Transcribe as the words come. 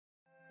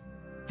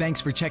Thanks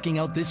for checking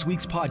out this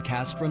week's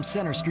podcast from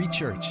Center Street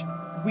Church.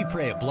 We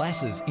pray it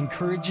blesses,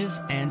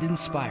 encourages, and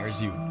inspires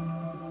you.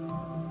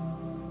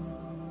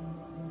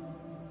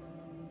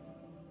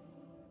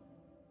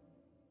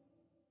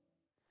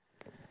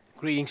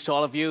 Greetings to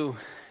all of you.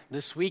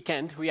 This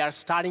weekend, we are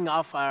starting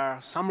off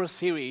our summer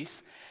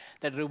series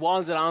that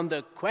revolves around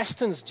the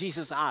questions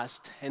Jesus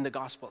asked in the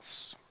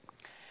Gospels.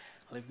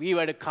 Well, if we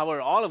were to cover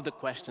all of the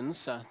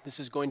questions, this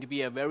is going to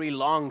be a very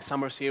long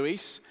summer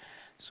series.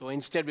 So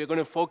instead, we're going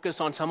to focus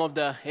on some of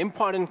the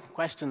important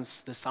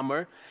questions this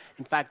summer.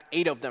 In fact,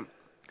 8 of them.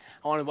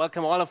 I want to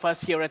welcome all of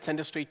us here at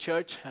Center Street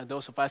Church,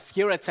 those of us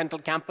here at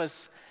Central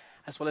Campus,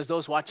 as well as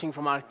those watching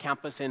from our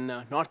campus in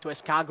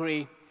Northwest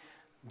Calgary,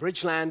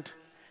 Bridgeland,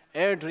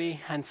 Airdrie,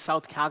 and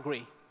South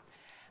Calgary.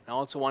 I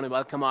also want to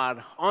welcome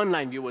our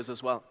online viewers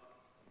as well.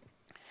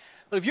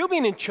 Well, if you've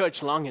been in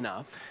church long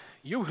enough,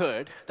 you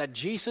heard that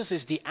Jesus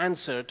is the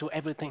answer to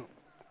everything.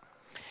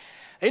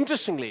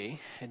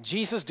 Interestingly,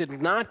 Jesus did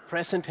not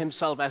present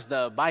himself as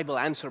the Bible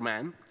answer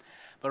man,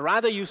 but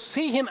rather you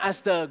see him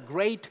as the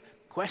great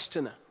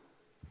questioner.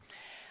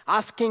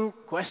 Asking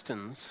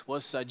questions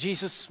was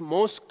Jesus'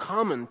 most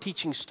common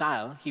teaching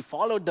style. He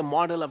followed the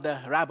model of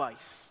the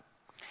rabbis.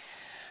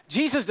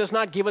 Jesus does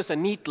not give us a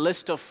neat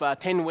list of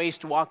 10 ways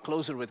to walk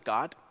closer with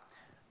God,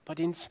 but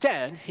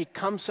instead, he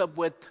comes up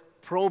with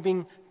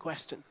probing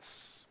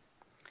questions.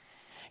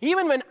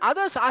 Even when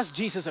others asked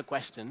Jesus a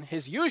question,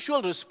 his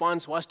usual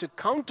response was to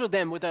counter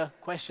them with a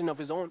question of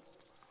his own.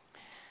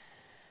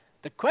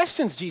 The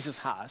questions Jesus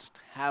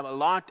asked have a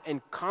lot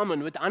in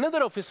common with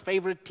another of his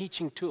favorite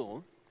teaching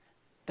tool,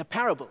 the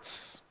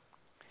parables.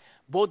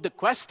 Both the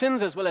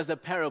questions as well as the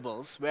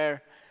parables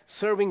were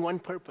serving one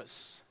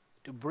purpose: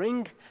 to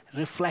bring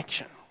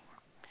reflection.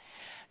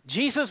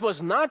 Jesus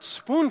was not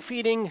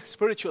spoon-feeding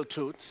spiritual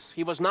truths.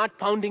 He was not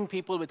pounding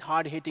people with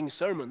hard-hitting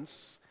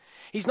sermons.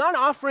 He's not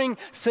offering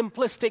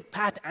simplistic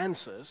pat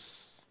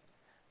answers.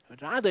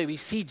 But rather, we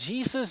see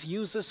Jesus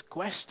uses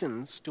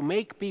questions to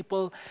make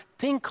people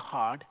think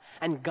hard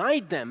and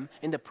guide them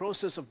in the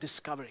process of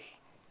discovery.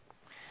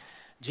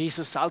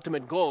 Jesus'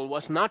 ultimate goal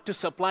was not to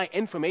supply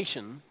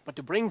information, but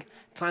to bring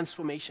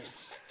transformation.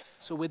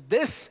 So with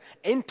this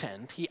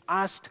intent, he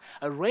asked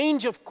a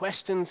range of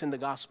questions in the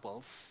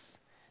Gospels.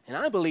 And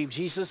I believe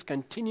Jesus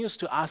continues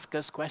to ask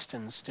us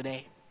questions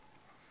today.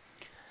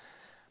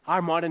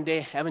 Our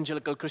modern-day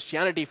evangelical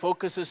Christianity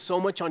focuses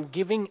so much on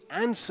giving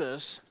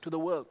answers to the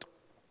world.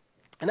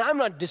 And I'm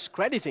not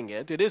discrediting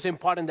it. It is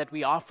important that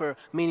we offer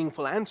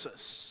meaningful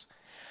answers.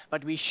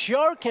 But we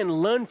sure can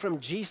learn from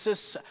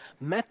Jesus'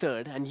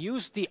 method and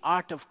use the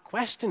art of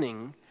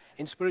questioning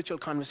in spiritual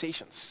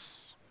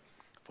conversations.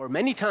 For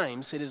many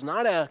times, it is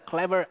not a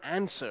clever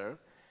answer,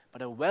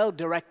 but a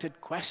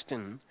well-directed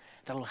question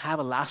that will have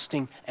a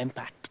lasting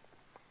impact.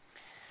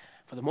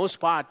 For the most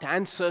part,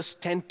 answers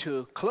tend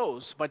to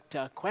close, but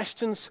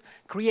questions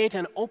create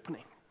an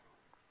opening.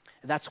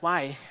 That's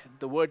why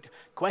the word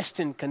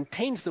question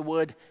contains the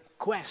word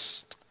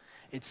quest.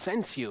 It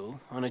sends you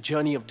on a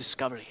journey of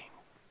discovery.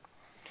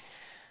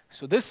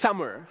 So this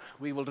summer,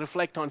 we will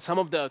reflect on some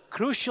of the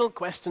crucial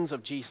questions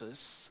of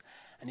Jesus,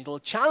 and it will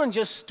challenge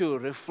us to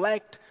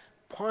reflect,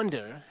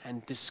 ponder,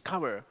 and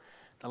discover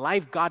the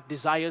life God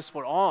desires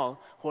for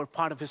all who are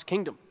part of his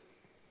kingdom.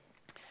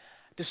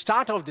 To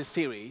start off this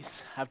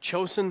series, I've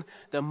chosen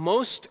the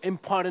most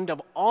important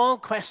of all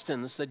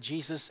questions that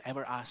Jesus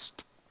ever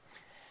asked.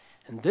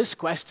 And this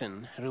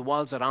question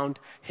revolves around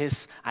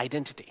his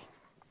identity.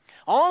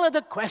 All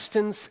other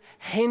questions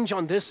hinge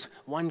on this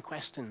one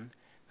question: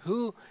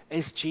 who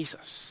is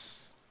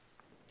Jesus?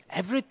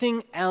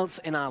 Everything else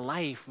in our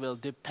life will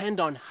depend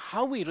on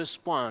how we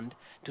respond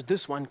to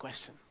this one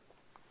question.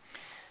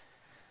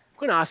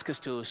 I'm going to ask us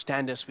to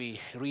stand as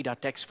we read our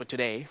text for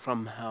today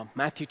from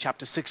Matthew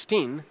chapter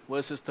 16,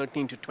 verses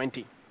 13 to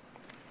 20.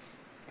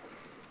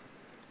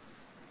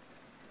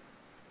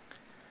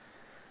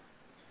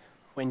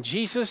 When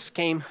Jesus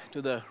came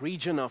to the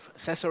region of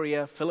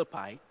Caesarea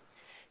Philippi,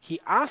 he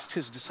asked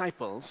his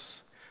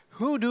disciples,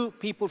 "Who do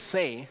people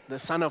say the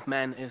Son of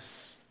Man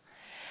is?"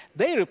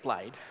 They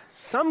replied,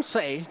 "Some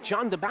say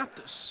John the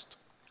Baptist,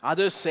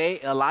 others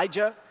say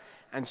Elijah,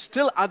 and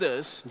still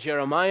others,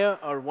 Jeremiah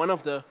or one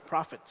of the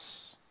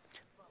prophets."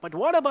 "But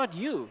what about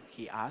you?"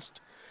 he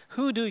asked.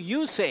 "Who do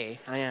you say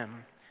I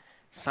am?"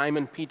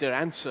 Simon Peter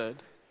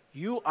answered,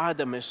 "You are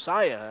the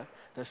Messiah,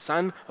 the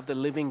Son of the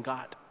living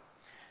God."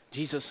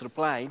 Jesus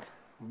replied,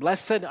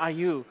 "Blessed are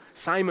you,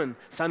 Simon,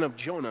 son of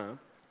Jonah,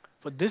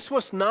 for this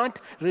was not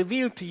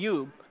revealed to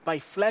you by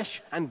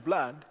flesh and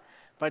blood,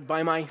 but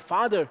by my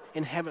Father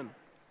in heaven.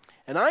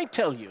 And I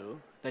tell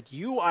you that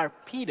you are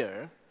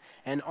Peter,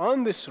 and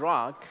on this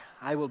rock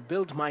I will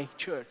build my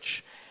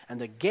church,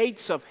 and the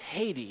gates of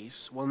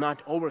Hades will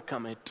not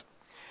overcome it.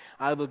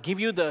 I will give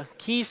you the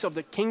keys of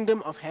the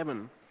kingdom of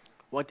heaven.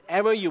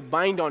 Whatever you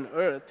bind on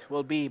earth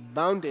will be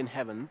bound in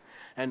heaven,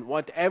 and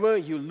whatever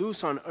you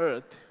loose on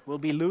earth will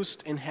be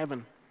loosed in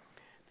heaven."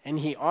 And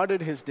he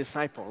ordered his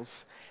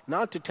disciples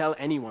not to tell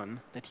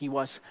anyone that he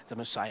was the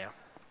Messiah.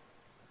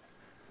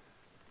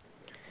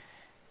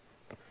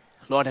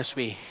 Lord, as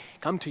we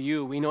come to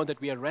you, we know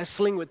that we are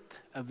wrestling with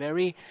a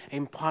very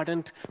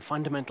important,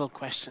 fundamental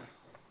question.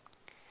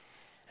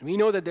 And we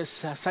know that there's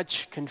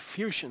such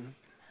confusion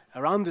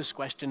around this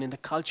question in the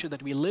culture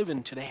that we live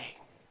in today.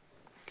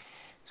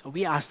 So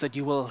we ask that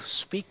you will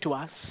speak to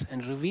us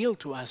and reveal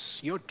to us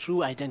your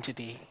true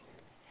identity.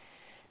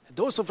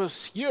 Those of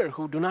us here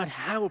who do not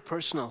have a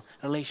personal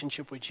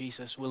relationship with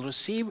Jesus will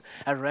receive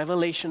a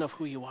revelation of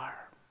who you are.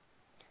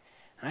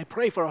 And I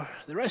pray for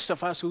the rest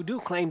of us who do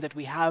claim that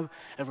we have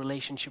a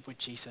relationship with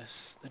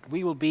Jesus, that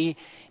we will be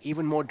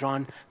even more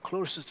drawn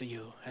closer to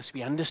you. As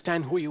we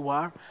understand who you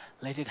are,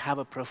 let it have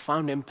a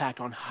profound impact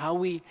on how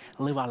we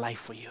live our life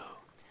for you.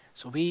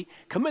 So we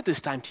commit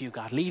this time to you,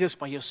 God. Lead us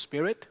by your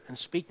Spirit and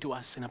speak to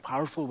us in a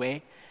powerful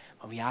way.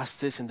 But we ask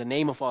this in the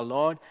name of our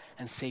Lord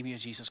and Savior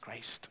Jesus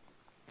Christ.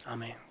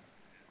 Amen.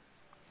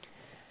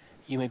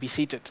 You may be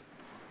seated.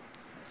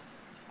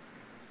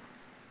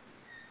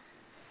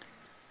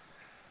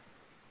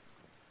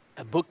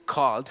 A book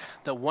called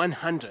The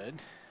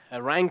 100,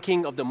 a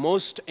ranking of the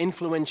most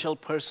influential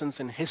persons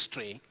in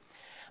history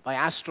by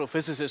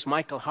astrophysicist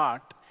Michael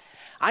Hart,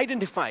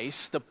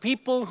 identifies the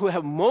people who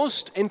have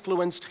most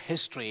influenced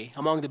history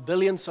among the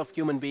billions of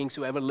human beings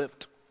who ever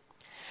lived.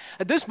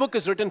 This book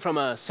is written from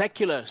a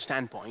secular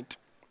standpoint.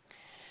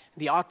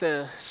 The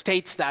author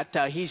states that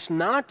he's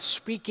not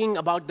speaking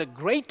about the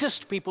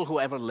greatest people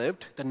who ever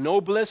lived, the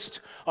noblest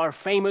or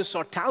famous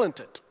or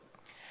talented.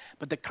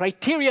 But the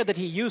criteria that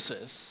he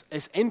uses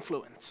is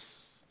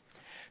influence.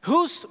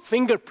 Whose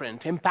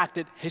fingerprint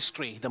impacted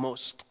history the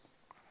most?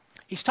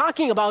 He's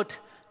talking about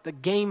the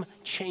game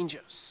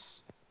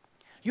changers.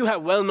 You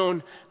have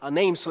well-known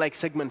names like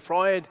Sigmund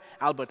Freud,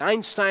 Albert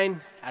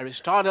Einstein,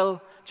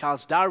 Aristotle,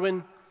 Charles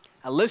Darwin,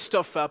 a list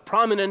of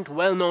prominent,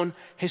 well-known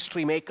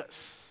history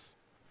makers.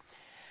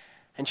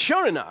 And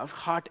sure enough,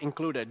 Hart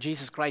included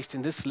Jesus Christ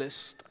in this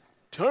list,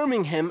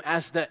 terming him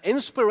as the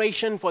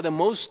inspiration for the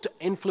most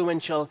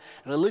influential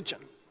religion.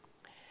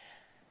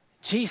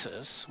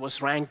 Jesus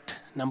was ranked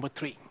number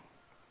 3.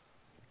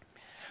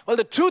 Well,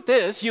 the truth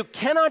is, you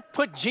cannot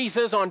put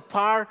Jesus on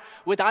par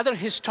with other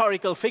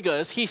historical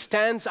figures. He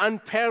stands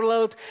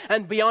unparalleled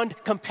and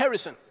beyond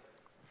comparison.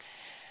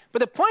 But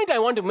the point I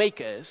want to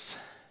make is,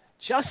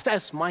 just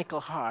as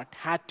Michael Hart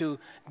had to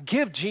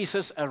give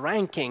Jesus a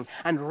ranking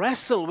and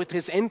wrestle with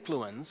his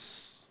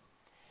influence,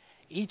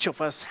 each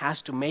of us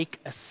has to make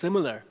a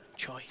similar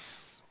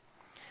choice.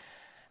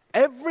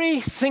 Every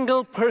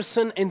single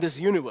person in this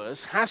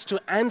universe has to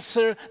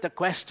answer the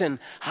question,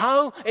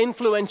 how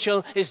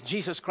influential is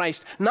Jesus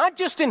Christ? Not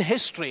just in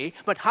history,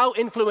 but how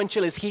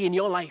influential is he in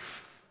your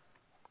life?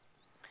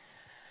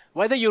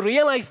 Whether you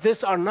realize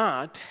this or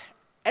not,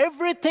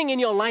 everything in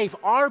your life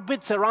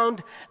orbits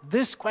around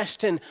this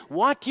question,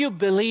 what you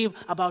believe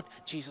about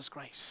Jesus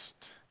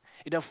Christ.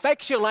 It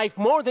affects your life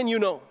more than you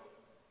know.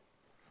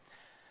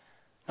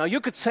 Now,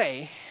 you could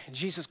say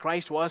Jesus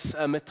Christ was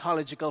a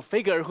mythological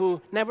figure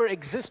who never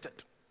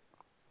existed.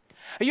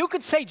 You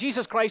could say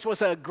Jesus Christ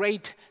was a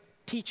great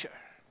teacher.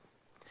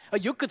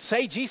 You could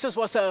say Jesus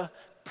was a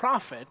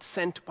prophet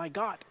sent by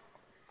God.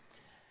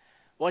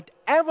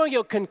 Whatever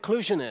your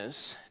conclusion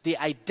is, the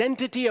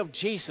identity of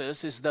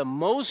Jesus is the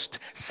most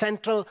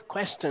central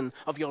question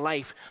of your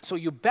life. So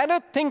you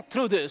better think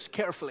through this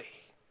carefully.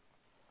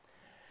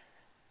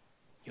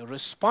 Your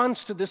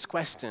response to this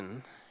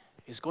question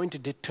is going to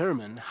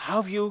determine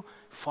how you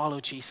follow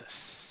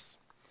Jesus.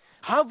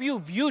 How you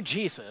view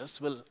Jesus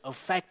will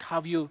affect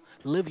how you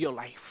live your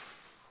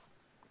life.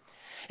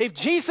 If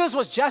Jesus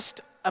was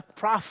just a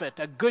prophet,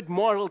 a good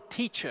moral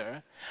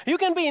teacher, you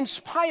can be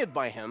inspired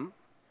by him,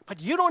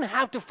 but you don't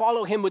have to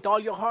follow him with all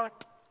your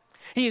heart.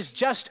 He is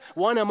just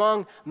one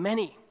among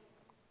many.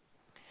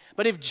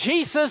 But if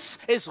Jesus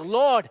is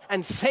Lord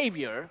and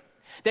Savior,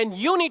 then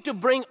you need to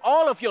bring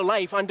all of your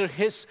life under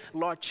his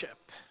lordship.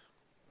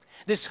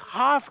 This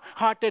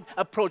half-hearted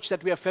approach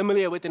that we are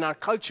familiar with in our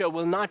culture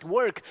will not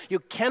work. You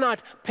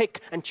cannot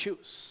pick and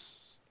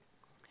choose.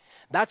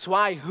 That's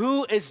why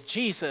who is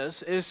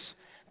Jesus is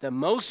the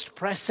most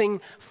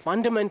pressing,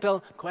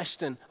 fundamental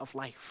question of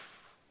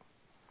life.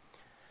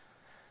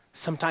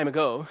 Some time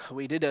ago,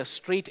 we did a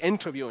street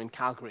interview in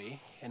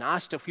Calgary and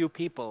asked a few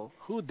people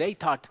who they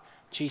thought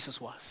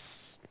Jesus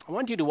was. I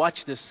want you to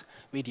watch this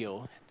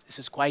video. This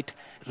is quite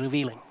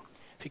revealing.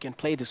 If you can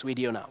play this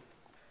video now.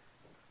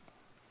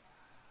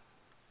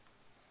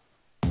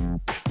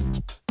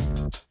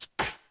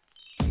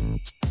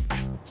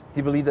 Do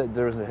you believe that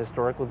there was a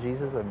historical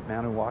Jesus, a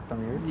man who walked on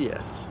the earth?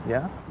 Yes.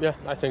 Yeah? Yeah,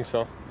 I think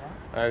so.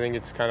 I think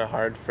it's kind of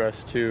hard for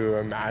us to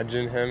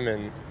imagine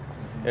him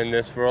in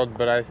this world,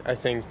 but I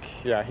think,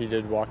 yeah, he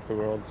did walk the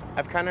world.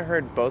 I've kind of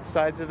heard both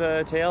sides of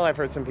the tale. I've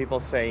heard some people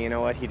say, you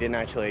know what, he didn't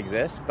actually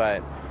exist,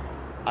 but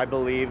I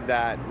believe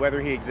that whether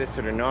he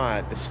existed or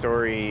not, the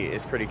story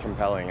is pretty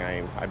compelling.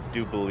 I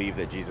do believe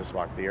that Jesus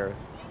walked the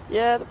earth.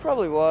 Yeah, there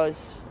probably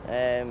was.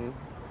 And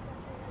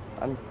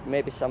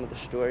maybe some of the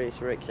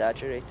stories were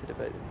exaggerated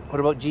about it. What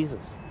about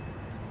Jesus?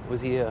 Was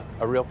he a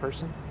real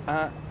person?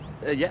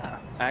 Yeah,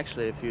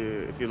 actually, if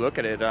you look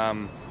at it,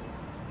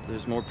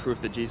 there's more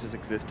proof that Jesus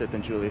existed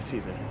than Julius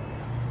Caesar.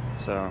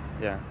 So,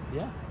 yeah.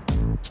 Yeah.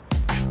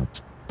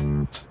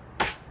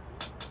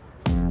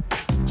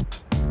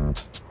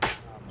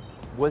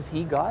 Was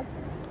he God?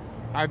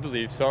 I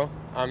believe so.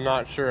 I'm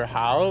not sure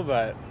how,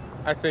 but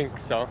I think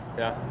so,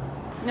 yeah.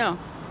 No.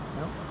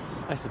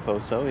 I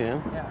suppose so,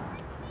 yeah.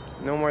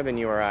 No more than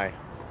you or I.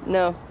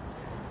 No.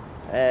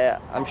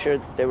 I'm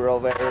sure they were all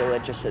very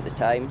religious at the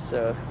time,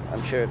 so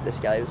I'm sure if this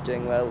guy was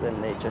doing well,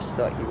 then they just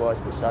thought he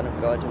was the Son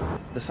of God.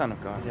 The Son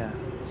of God, yeah.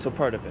 So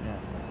part of it, yeah.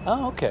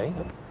 Oh, okay.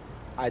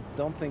 I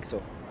don't think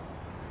so.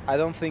 I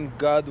don't think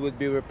God would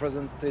be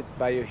represented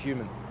by a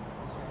human.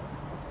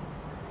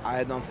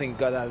 I don't think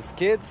God has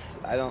kids.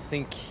 I don't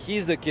think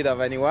he's the kid of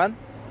anyone.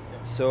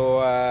 So,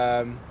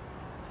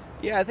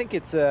 yeah, I think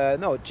it's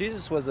no.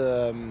 Jesus was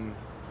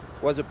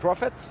a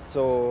prophet.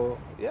 So,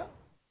 yeah.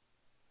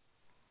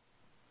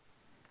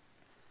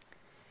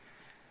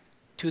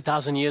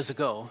 2,000 years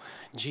ago,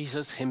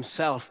 Jesus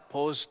himself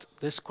posed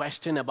this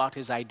question about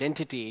his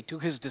identity to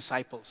his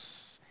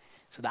disciples.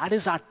 So that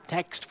is our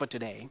text for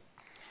today.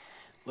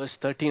 Verse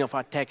 13 of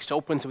our text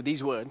opens with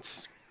these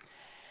words.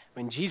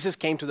 When Jesus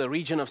came to the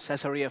region of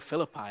Caesarea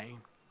Philippi,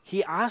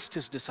 he asked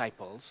his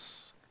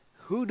disciples,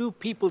 "Who do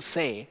people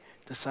say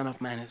the Son of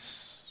Man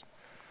is?"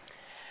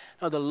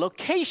 Now, the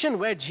location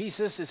where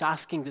Jesus is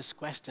asking this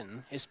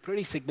question is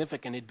pretty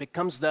significant. It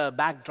becomes the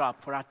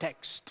backdrop for our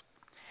text.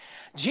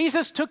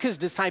 Jesus took his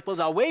disciples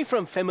away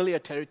from familiar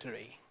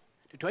territory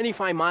to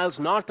 25 miles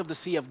north of the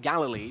Sea of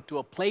Galilee to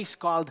a place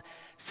called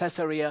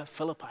Caesarea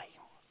Philippi.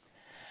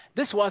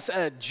 This was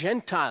a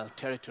Gentile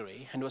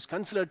territory and was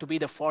considered to be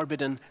the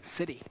forbidden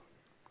city.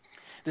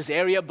 This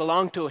area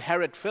belonged to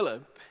Herod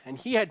Philip, and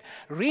he had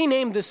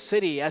renamed this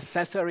city as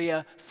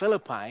Caesarea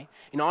Philippi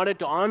in order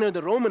to honor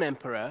the Roman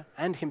emperor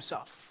and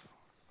himself.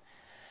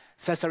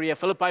 Caesarea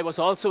Philippi was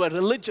also a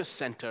religious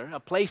center, a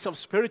place of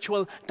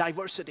spiritual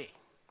diversity.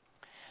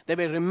 There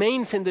were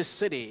remains in this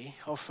city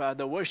of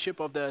the worship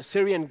of the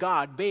Syrian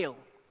god Baal.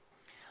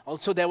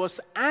 Also, there was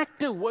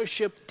active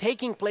worship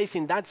taking place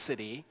in that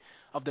city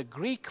of the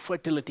Greek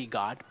fertility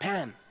god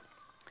Pan.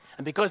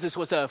 And because this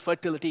was a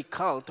fertility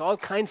cult, all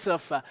kinds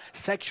of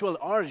sexual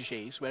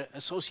orgies were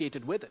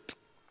associated with it.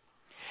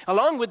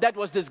 Along with that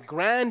was this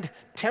grand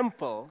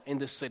temple in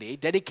the city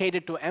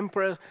dedicated to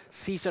Emperor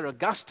Caesar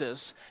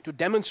Augustus to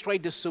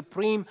demonstrate the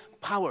supreme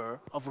power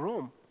of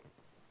Rome.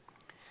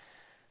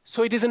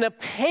 So it is in a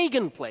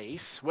pagan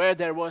place where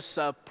there was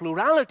a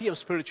plurality of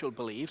spiritual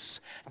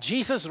beliefs,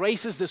 Jesus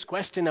raises this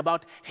question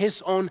about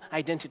his own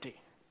identity.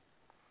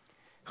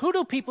 Who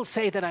do people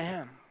say that I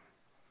am?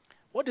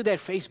 What do their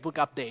Facebook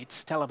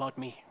updates tell about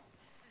me?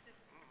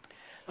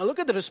 Now look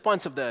at the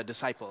response of the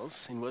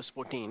disciples in verse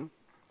 14.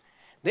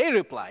 They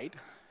replied,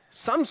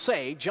 "Some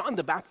say John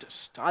the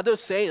Baptist,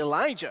 others say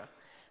Elijah,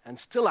 and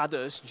still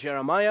others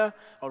Jeremiah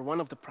or one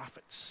of the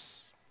prophets."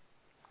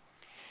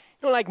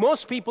 You know, like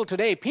most people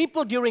today,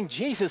 people during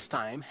Jesus'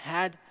 time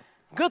had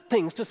good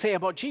things to say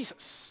about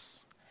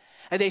Jesus.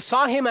 And they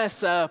saw him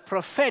as a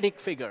prophetic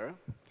figure.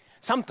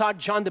 Some thought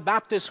John the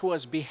Baptist, who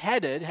was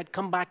beheaded, had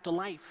come back to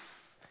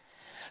life.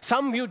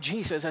 Some viewed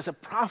Jesus as a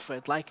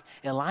prophet like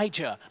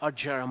Elijah or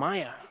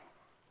Jeremiah.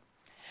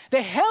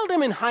 They held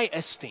him in high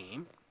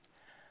esteem,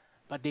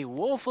 but they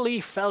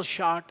woefully fell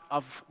short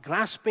of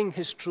grasping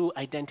his true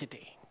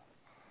identity.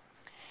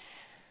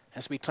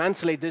 As we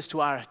translate this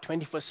to our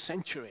 21st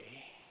century,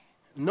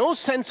 no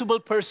sensible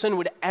person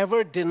would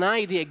ever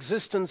deny the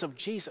existence of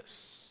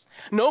Jesus.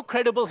 No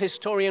credible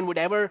historian would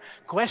ever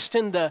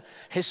question the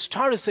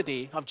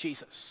historicity of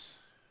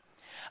Jesus.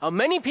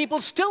 Many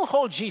people still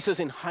hold Jesus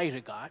in high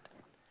regard,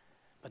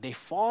 but they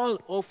fall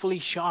woefully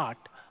short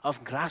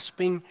of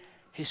grasping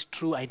his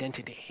true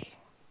identity.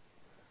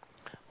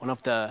 One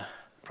of the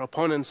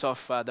proponents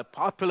of the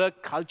popular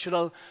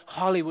cultural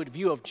Hollywood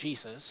view of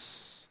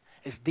Jesus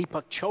is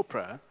Deepak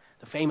Chopra,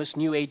 the famous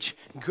New Age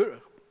guru.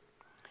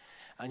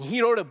 And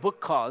he wrote a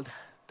book called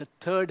The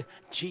Third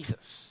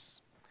Jesus.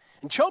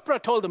 And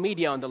Chopra told the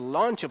media on the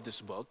launch of this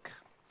book,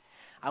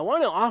 "I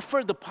want to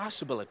offer the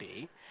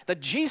possibility that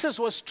Jesus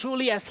was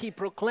truly, as he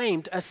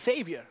proclaimed, a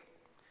savior.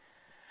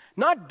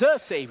 Not the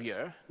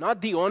savior,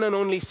 not the one and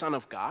only Son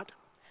of God.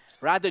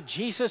 Rather,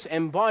 Jesus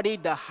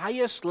embodied the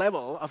highest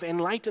level of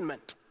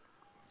enlightenment."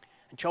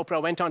 And Chopra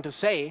went on to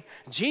say,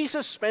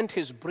 Jesus spent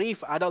his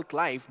brief adult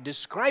life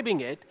describing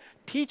it,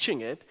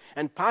 teaching it,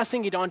 and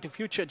passing it on to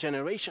future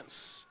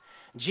generations.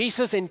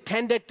 Jesus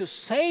intended to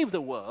save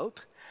the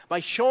world by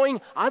showing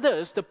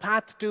others the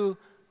path to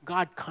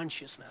God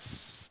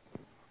consciousness.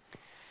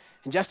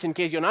 And just in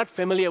case you're not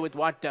familiar with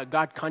what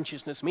God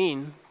consciousness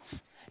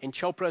means, in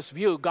Chopra's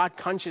view, God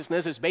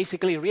consciousness is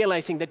basically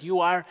realizing that you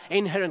are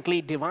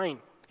inherently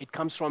divine. It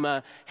comes from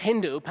a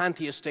Hindu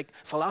pantheistic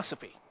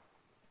philosophy.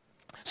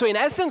 So in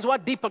essence,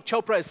 what Deepak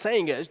Chopra is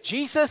saying is,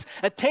 Jesus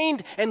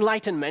attained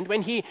enlightenment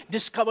when he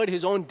discovered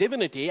his own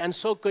divinity, and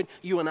so could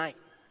you and I.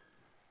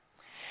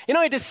 You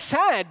know, it is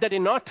sad that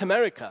in North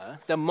America,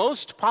 the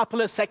most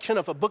popular section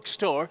of a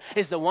bookstore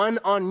is the one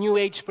on New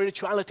Age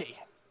spirituality.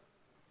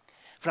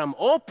 From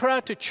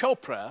Oprah to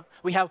Chopra,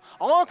 we have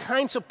all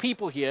kinds of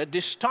people here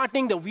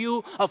distorting the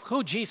view of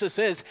who Jesus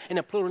is in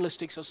a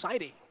pluralistic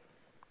society.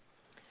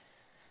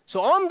 So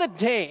on the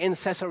day in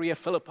Caesarea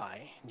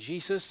Philippi,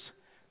 Jesus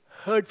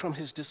heard from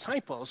his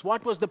disciples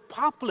what was the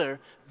popular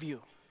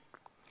view.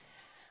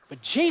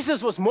 But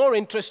Jesus was more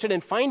interested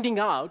in finding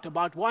out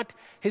about what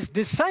his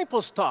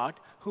disciples thought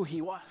who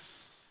he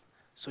was.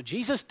 So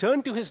Jesus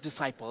turned to his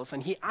disciples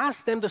and he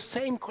asked them the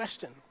same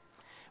question.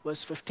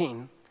 Verse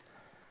 15.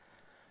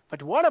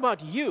 But what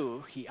about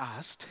you, he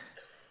asked,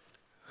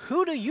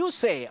 who do you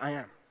say I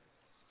am?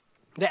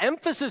 The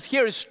emphasis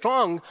here is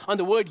strong on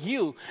the word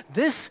you.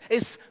 This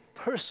is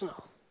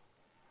personal.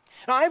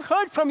 Now, I've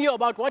heard from you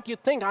about what you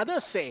think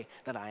others say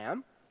that I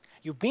am.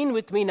 You've been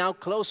with me now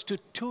close to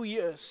 2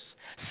 years,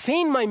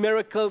 seen my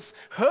miracles,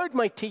 heard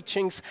my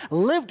teachings,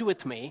 lived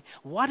with me.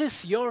 What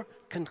is your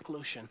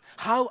conclusion?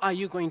 How are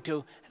you going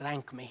to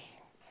rank me?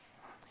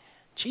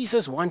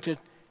 Jesus wanted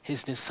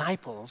his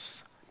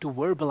disciples to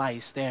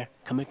verbalize their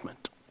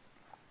commitment.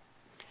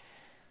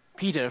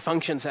 Peter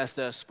functions as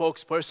the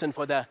spokesperson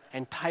for the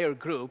entire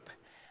group,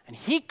 and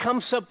he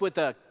comes up with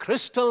a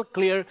crystal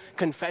clear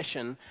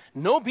confession.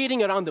 No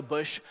beating around the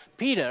bush.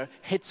 Peter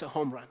hits a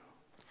home run.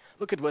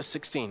 Look at verse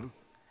 16.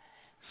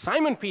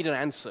 Simon Peter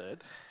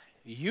answered,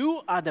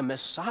 you are the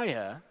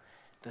Messiah,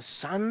 the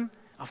Son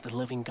of the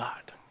living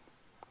God.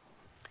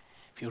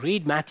 If you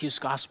read Matthew's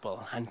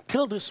gospel,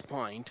 until this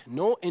point,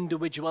 no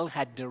individual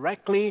had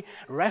directly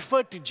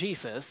referred to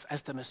Jesus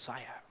as the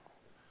Messiah.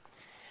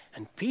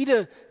 And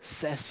Peter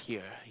says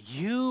here,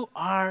 you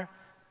are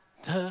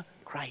the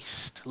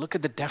Christ. Look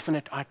at the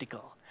definite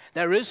article.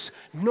 There is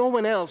no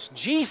one else.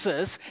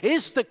 Jesus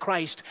is the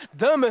Christ,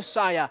 the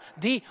Messiah,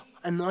 the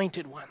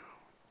anointed one.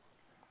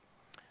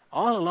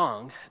 All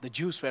along, the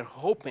Jews were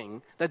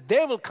hoping that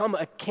there will come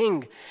a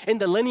king in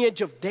the lineage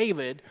of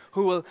David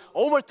who will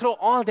overthrow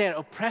all their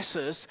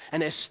oppressors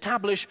and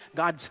establish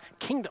God's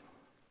kingdom.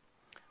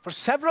 For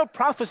several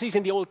prophecies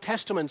in the Old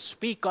Testament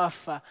speak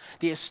of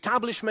the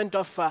establishment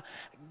of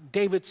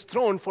David's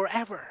throne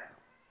forever.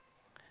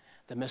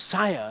 The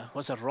Messiah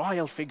was a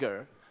royal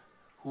figure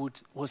who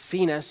was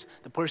seen as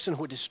the person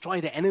who would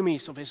destroy the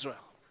enemies of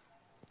Israel.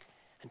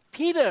 And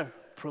Peter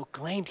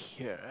proclaimed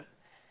here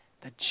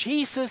that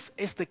Jesus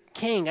is the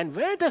king. And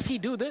where does he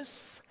do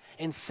this?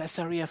 In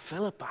Caesarea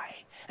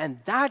Philippi. And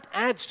that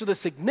adds to the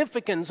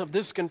significance of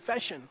this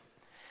confession.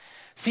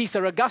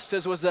 Caesar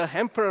Augustus was the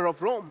emperor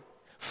of Rome.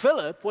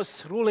 Philip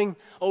was ruling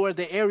over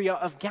the area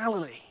of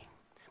Galilee.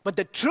 But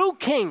the true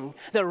king,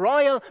 the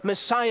royal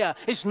Messiah,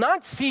 is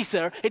not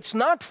Caesar, it's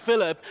not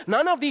Philip,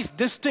 none of these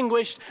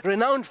distinguished,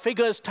 renowned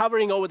figures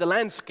towering over the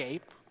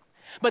landscape.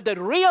 But the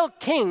real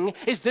king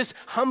is this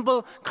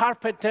humble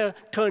carpenter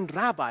turned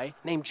rabbi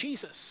named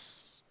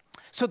Jesus.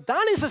 So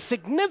that is a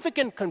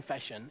significant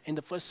confession in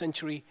the first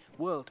century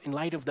world in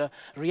light of the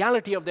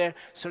reality of their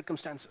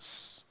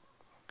circumstances.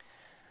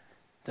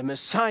 The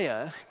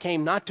Messiah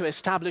came not to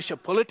establish a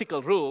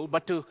political rule,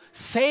 but to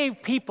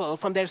save people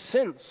from their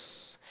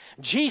sins.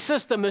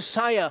 Jesus, the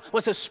Messiah,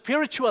 was a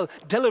spiritual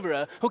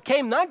deliverer who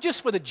came not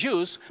just for the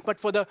Jews, but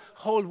for the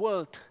whole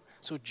world.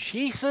 So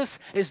Jesus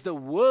is the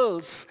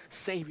world's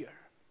Savior.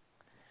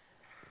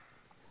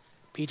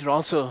 Peter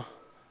also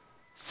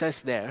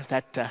says there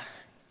that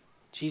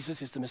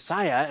Jesus is the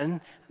Messiah and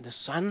the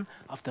Son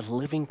of the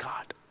living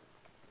God.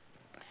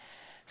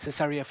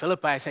 Caesarea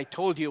Philippi, as I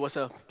told you, was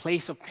a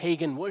place of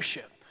pagan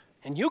worship.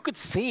 And you could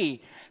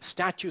see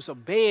statues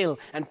of Baal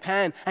and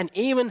Pan and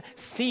even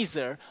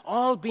Caesar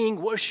all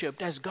being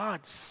worshipped as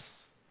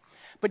gods.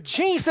 But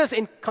Jesus,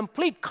 in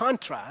complete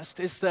contrast,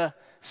 is the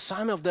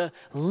Son of the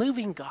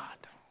living God.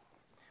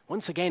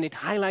 Once again, it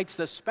highlights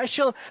the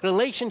special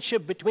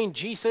relationship between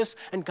Jesus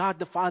and God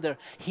the Father.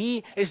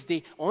 He is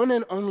the one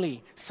and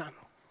only Son.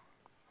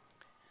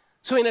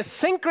 So in a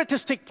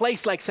syncretistic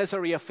place like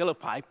Caesarea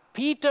Philippi,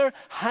 Peter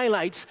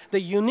highlights the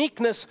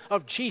uniqueness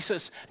of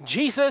Jesus.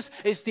 Jesus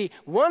is the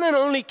one and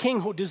only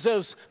King who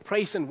deserves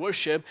praise and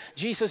worship.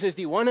 Jesus is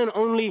the one and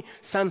only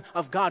Son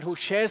of God who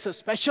shares a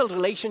special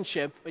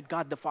relationship with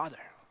God the Father.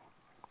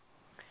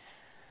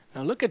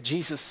 Now look at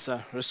Jesus'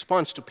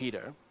 response to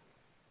Peter.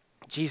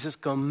 Jesus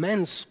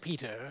commends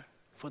Peter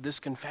for this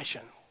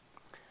confession.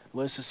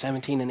 Verses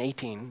 17 and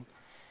 18.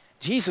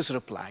 Jesus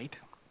replied,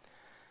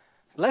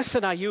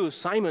 "Blessed are you,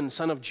 Simon,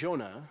 son of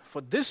Jonah,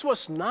 for this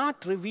was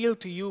not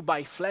revealed to you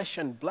by flesh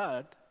and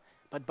blood,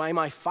 but by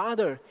my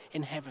Father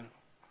in heaven.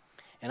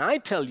 And I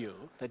tell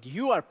you that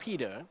you are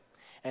Peter,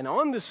 and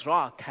on this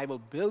rock I will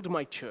build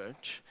my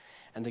church,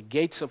 and the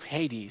gates of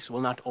Hades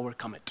will not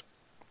overcome it."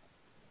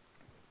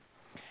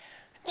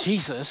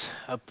 Jesus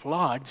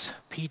applauds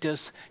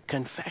Peter's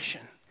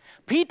confession.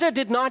 Peter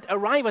did not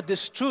arrive at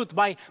this truth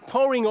by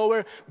poring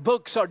over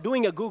books or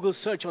doing a Google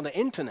search on the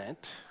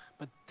internet.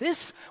 But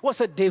this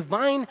was a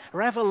divine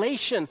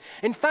revelation.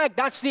 In fact,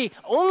 that's the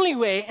only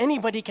way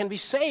anybody can be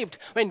saved,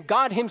 when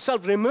God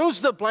himself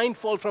removes the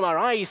blindfold from our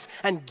eyes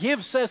and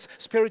gives us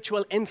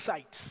spiritual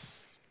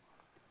insights.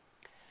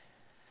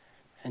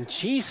 And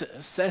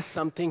Jesus says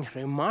something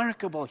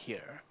remarkable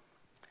here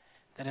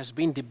that has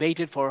been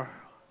debated for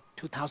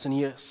 2,000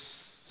 years.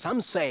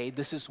 Some say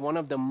this is one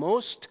of the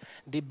most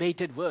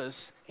debated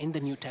verses in the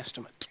New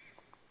Testament.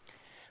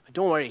 But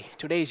don't worry,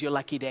 today is your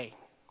lucky day.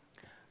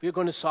 We're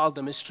going to solve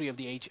the mystery of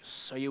the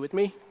ages. Are you with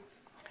me?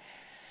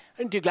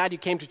 Aren't you glad you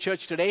came to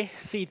church today?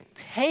 See, it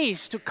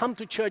pays to come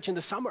to church in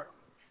the summer.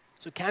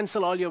 So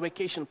cancel all your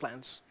vacation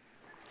plans.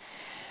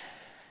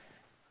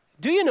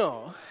 Do you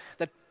know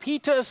that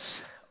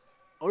Peter's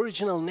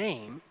original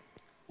name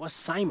was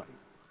Simon?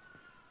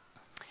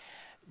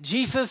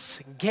 Jesus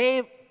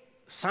gave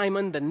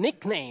Simon the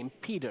nickname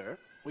Peter,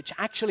 which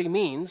actually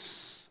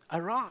means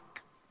a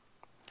rock.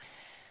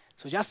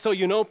 So just so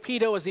you know,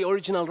 Peter was the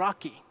original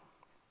Rocky.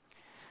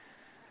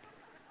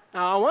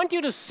 Now, I want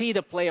you to see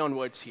the play on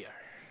words here.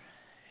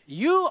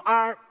 You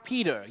are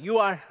Peter, you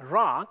are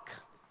rock,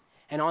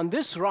 and on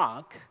this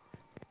rock,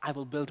 I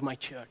will build my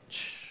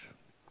church.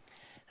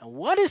 Now,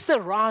 what is the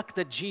rock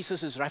that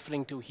Jesus is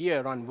referring to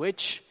here on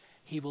which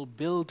he will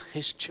build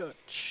his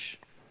church?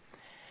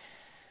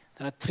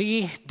 There are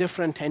three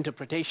different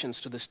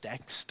interpretations to this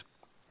text.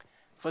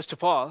 First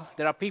of all,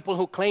 there are people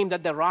who claim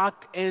that the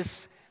rock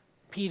is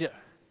Peter.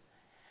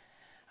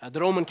 The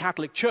Roman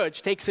Catholic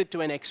Church takes it to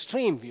an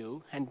extreme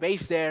view and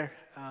base their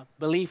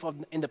belief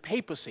in the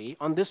papacy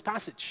on this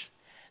passage,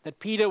 that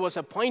Peter was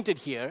appointed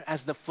here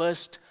as the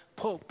first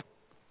pope.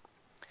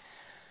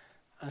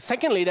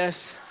 Secondly,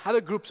 there's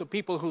other groups of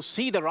people who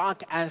see the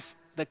rock as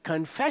the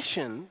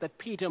confession that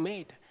Peter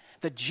made,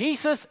 that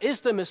Jesus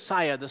is the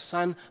Messiah, the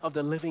Son of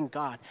the living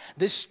God.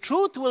 This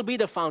truth will be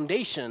the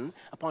foundation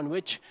upon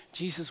which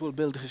Jesus will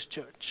build his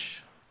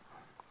church.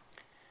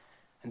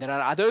 And there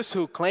are others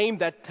who claim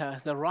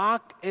that the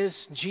rock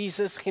is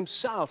Jesus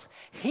himself.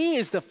 He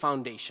is the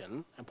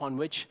foundation upon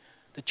which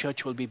the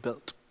church will be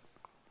built.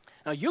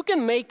 Now, you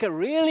can make a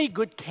really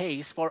good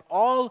case for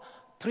all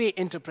three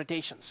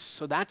interpretations.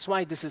 So that's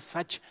why this is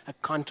such a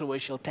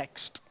controversial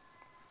text.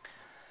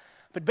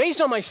 But based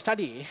on my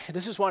study,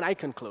 this is what I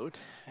conclude,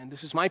 and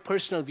this is my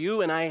personal view,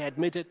 and I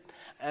admit it,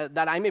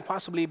 that I may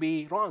possibly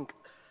be wrong.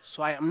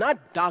 So I am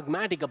not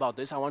dogmatic about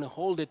this. I want to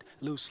hold it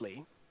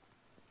loosely.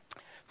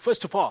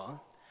 First of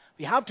all,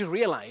 we have to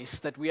realize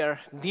that we are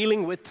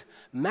dealing with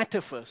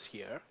metaphors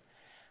here,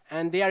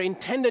 and they are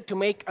intended to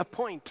make a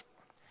point.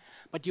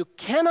 But you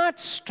cannot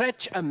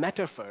stretch a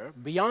metaphor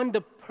beyond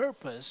the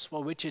purpose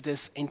for which it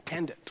is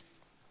intended.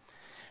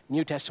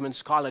 New Testament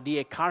scholar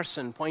D.A.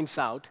 Carson points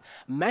out,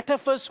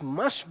 metaphors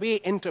must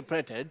be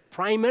interpreted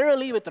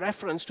primarily with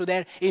reference to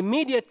their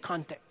immediate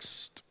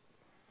context.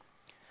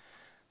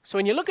 So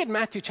when you look at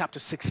Matthew chapter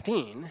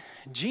 16,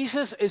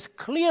 Jesus is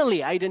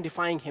clearly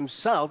identifying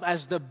himself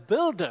as the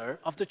builder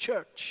of the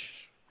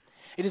church.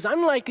 It is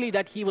unlikely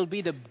that he will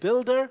be the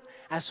builder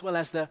as well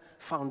as the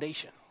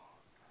foundation.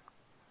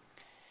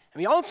 And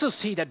we also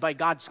see that by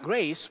God's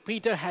grace,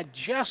 Peter had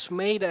just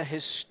made a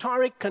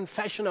historic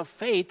confession of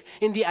faith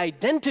in the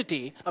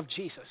identity of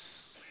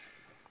Jesus.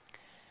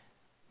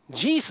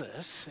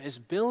 Jesus is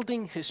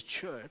building his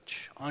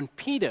church on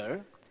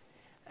Peter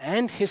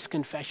and his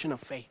confession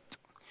of faith.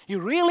 You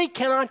really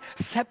cannot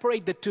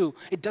separate the two.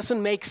 It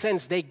doesn't make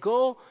sense. They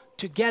go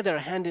together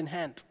hand in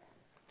hand.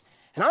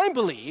 And I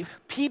believe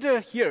Peter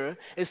here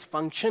is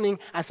functioning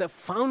as a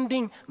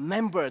founding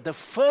member, the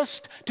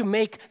first to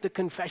make the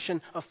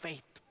confession of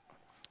faith.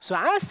 So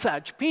as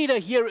such, Peter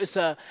here is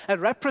a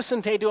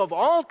representative of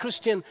all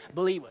Christian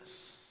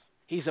believers.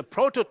 He's a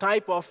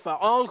prototype of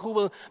all who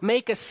will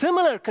make a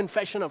similar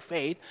confession of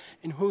faith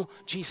in who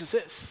Jesus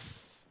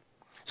is.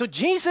 So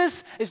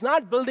Jesus is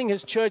not building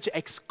his church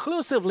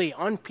exclusively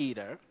on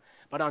Peter,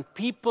 but on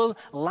people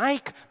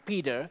like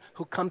Peter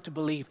who come to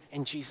believe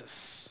in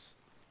Jesus.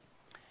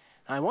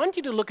 Now, I want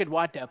you to look at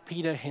what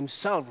Peter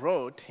himself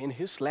wrote in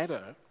his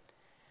letter,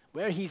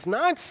 where he's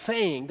not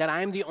saying that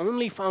I'm the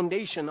only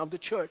foundation of the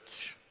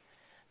church.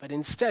 But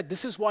instead,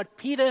 this is what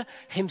Peter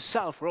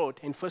himself wrote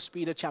in 1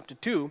 Peter chapter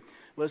 2,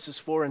 verses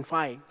 4 and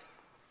 5.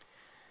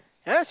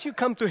 As you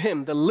come to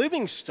him, the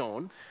living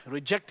stone,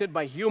 rejected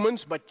by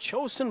humans but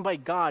chosen by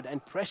God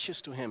and precious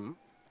to him,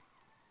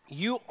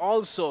 you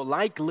also,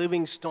 like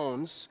living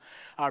stones,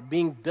 are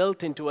being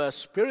built into a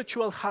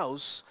spiritual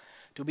house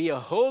to be a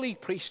holy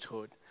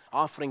priesthood,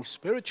 offering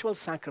spiritual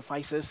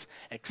sacrifices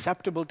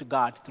acceptable to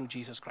God through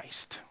Jesus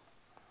Christ.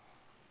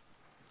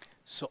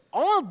 So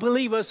all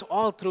believers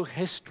all through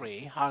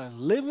history are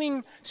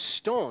living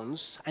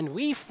stones, and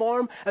we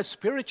form a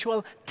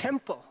spiritual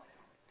temple.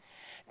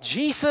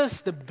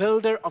 Jesus, the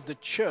builder of the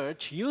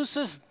church,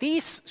 uses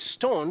these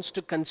stones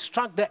to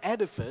construct the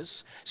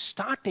edifice,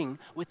 starting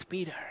with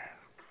Peter.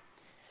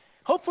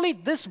 Hopefully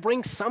this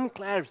brings some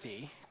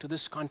clarity to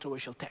this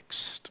controversial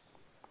text.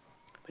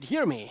 But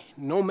hear me,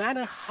 no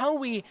matter how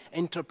we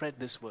interpret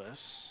this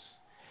verse,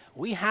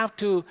 we have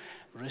to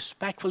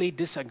respectfully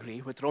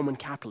disagree with Roman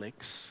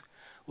Catholics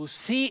who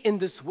see in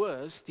this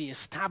verse the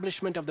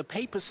establishment of the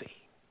papacy.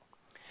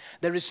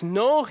 There is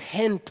no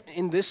hint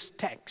in this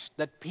text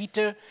that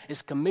Peter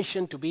is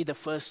commissioned to be the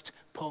first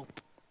pope.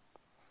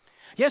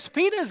 Yes,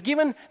 Peter is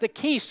given the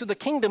keys to the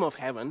kingdom of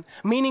heaven,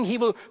 meaning he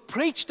will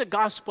preach the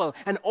gospel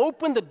and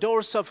open the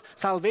doors of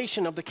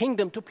salvation of the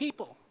kingdom to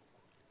people.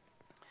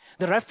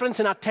 The reference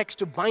in our text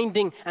to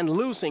binding and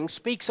loosing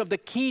speaks of the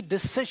key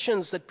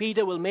decisions that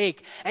Peter will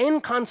make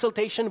in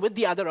consultation with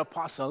the other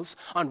apostles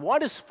on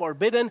what is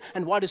forbidden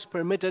and what is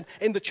permitted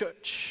in the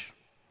church.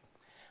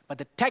 But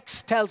the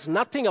text tells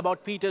nothing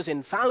about Peter's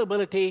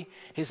infallibility,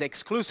 his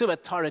exclusive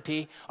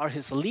authority, or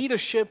his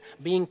leadership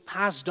being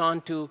passed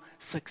on to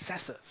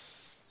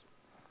successors.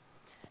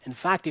 In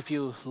fact, if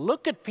you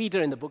look at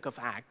Peter in the book of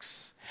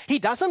Acts, he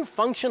doesn't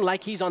function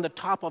like he's on the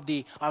top of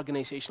the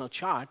organizational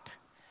chart,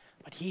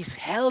 but he's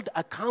held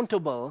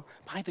accountable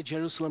by the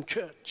Jerusalem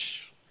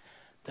church.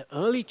 The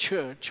early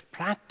church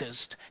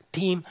practiced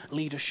team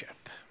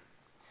leadership.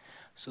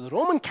 So the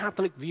Roman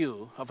Catholic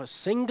view of a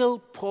single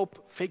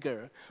pope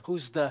figure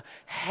who's the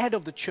head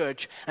of the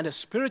church and a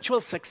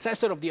spiritual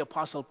successor of the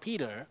Apostle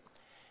Peter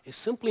is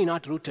simply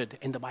not rooted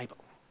in the Bible.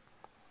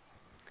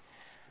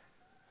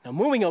 Now,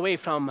 moving away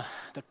from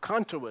the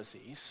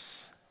controversies,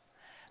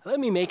 let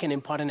me make an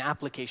important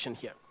application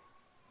here.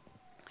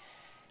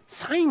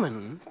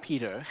 Simon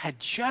Peter had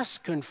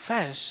just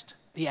confessed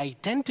the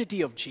identity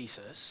of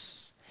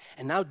Jesus,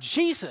 and now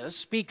Jesus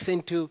speaks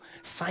into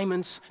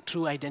Simon's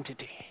true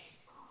identity.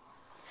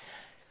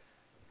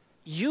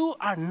 You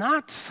are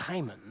not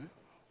Simon,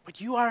 but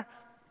you are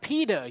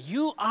Peter.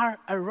 You are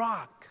a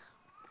rock.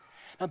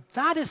 Now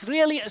that is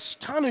really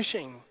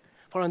astonishing,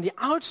 for on the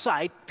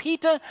outside,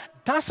 Peter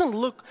doesn't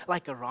look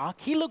like a rock.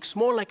 He looks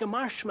more like a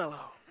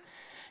marshmallow,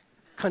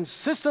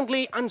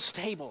 consistently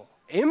unstable,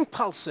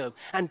 impulsive,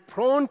 and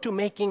prone to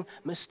making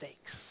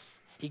mistakes.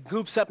 He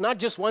goofs up not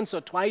just once or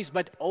twice,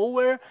 but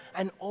over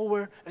and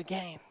over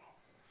again.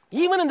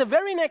 Even in the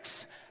very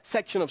next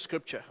section of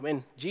Scripture,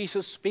 when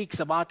Jesus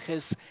speaks about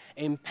his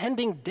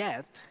impending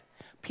death,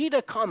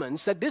 Peter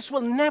comments that this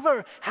will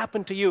never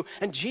happen to you.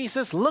 And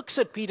Jesus looks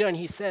at Peter and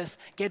he says,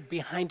 "Get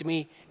behind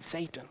me,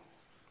 Satan."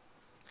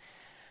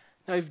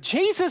 Now, if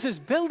Jesus is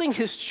building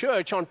his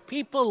church on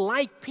people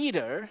like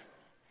Peter,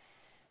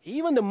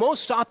 even the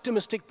most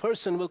optimistic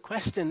person will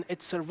question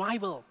its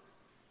survival.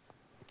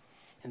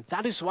 And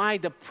that is why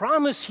the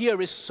promise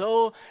here is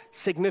so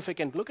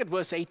significant. Look at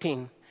verse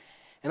 18.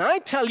 "And I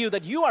tell you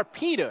that you are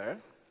Peter,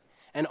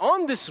 and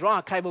on this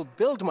rock I will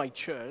build my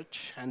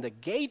church, and the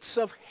gates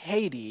of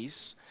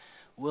Hades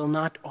will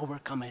not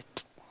overcome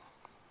it."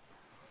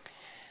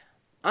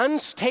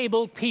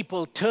 Unstable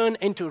people turn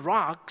into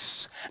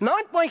rocks,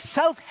 not by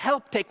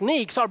self-help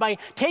techniques or by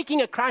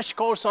taking a crash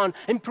course on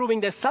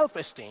improving their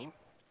self-esteem.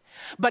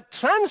 But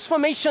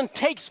transformation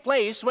takes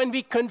place when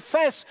we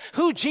confess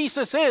who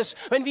Jesus is,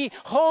 when we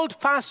hold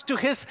fast to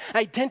his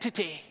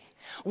identity,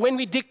 when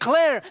we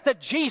declare that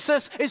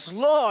Jesus is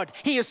Lord,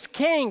 he is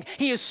King,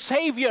 he is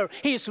Savior,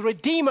 he is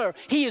Redeemer,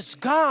 he is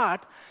God.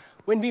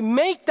 When we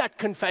make that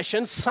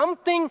confession,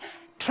 something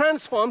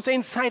transforms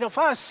inside of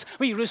us.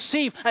 We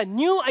receive a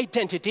new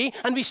identity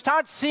and we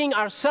start seeing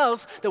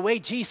ourselves the way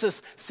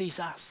Jesus sees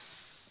us.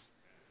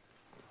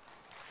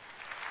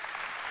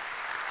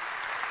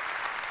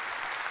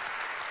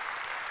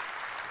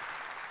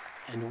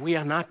 And we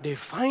are not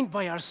defined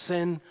by our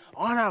sin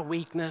or our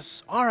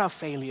weakness or our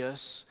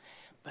failures,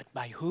 but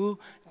by who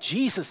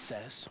Jesus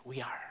says we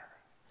are.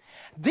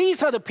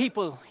 These are the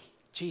people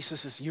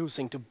Jesus is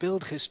using to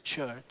build his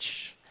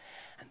church,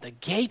 and the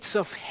gates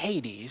of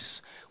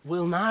Hades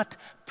will not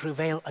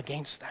prevail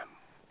against them.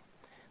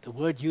 The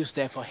word used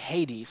there for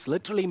Hades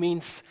literally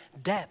means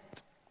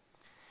death.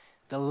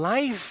 The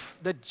life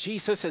that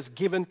Jesus has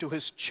given to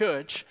his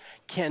church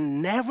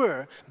can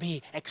never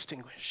be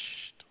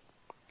extinguished.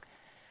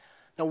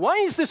 Now, why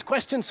is this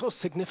question so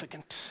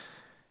significant?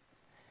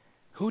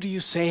 Who do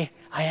you say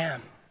I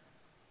am?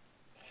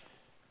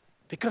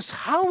 Because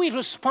how we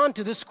respond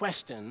to this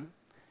question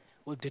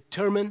will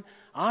determine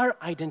our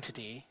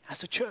identity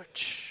as a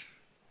church.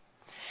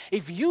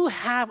 If you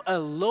have a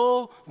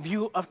low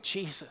view of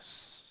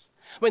Jesus,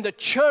 when the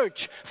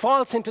church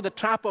falls into the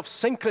trap of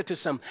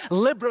syncretism,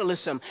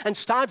 liberalism, and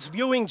starts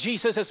viewing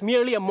Jesus as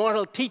merely a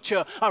moral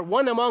teacher or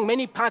one among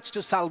many paths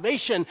to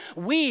salvation,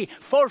 we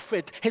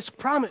forfeit his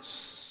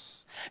promise.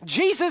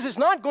 Jesus is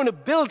not going to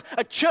build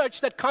a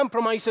church that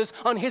compromises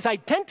on his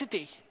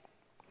identity.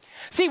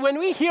 See, when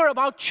we hear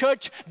about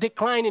church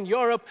decline in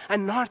Europe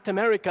and North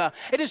America,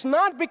 it is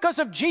not because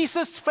of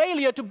Jesus'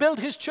 failure to build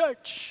his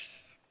church.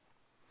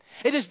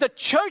 It is the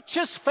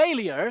church's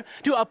failure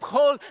to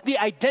uphold the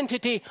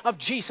identity of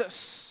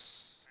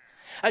Jesus.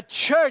 A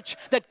church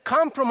that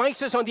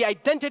compromises on the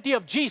identity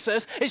of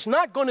Jesus is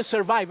not going to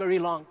survive very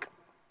long.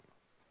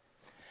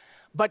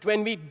 But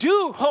when we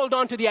do hold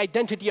on to the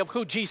identity of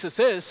who Jesus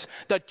is,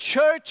 the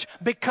church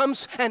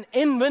becomes an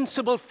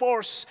invincible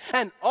force,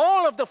 and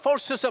all of the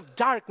forces of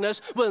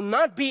darkness will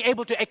not be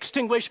able to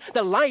extinguish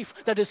the life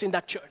that is in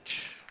that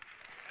church.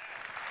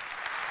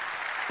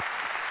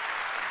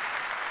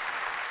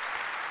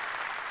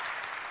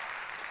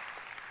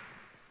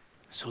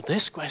 So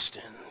this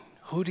question,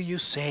 who do you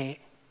say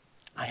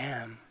I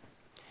am,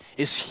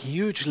 is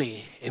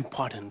hugely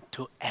important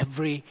to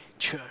every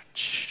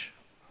church.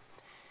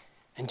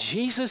 And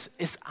Jesus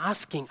is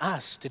asking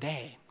us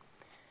today,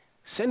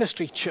 Center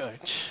Street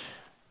Church,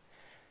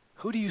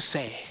 who do you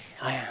say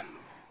I am?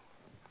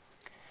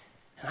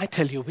 And I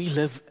tell you, we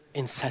live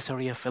in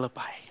Caesarea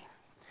Philippi,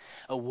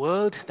 a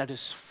world that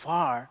is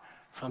far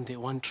from the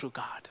one true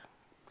God,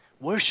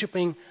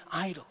 worshiping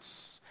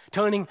idols,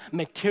 turning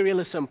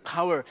materialism,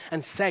 power,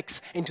 and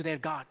sex into their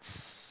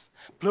gods.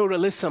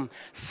 Pluralism,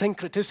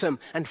 syncretism,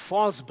 and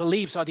false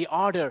beliefs are the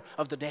order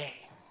of the day.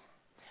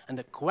 And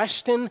the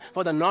question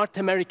for the North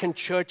American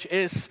church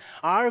is,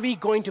 are we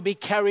going to be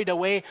carried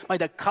away by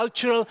the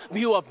cultural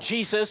view of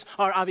Jesus,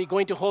 or are we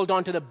going to hold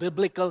on to the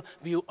biblical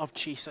view of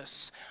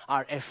Jesus?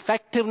 Our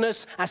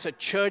effectiveness as a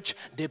church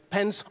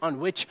depends on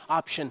which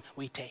option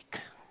we take.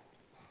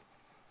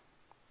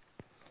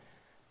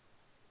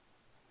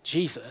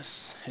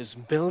 Jesus is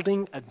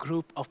building a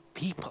group of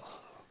people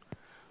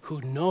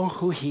who know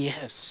who he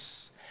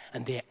is,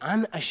 and they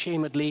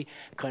unashamedly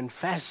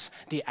confess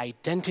the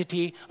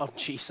identity of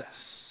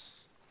Jesus.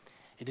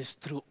 It is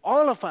through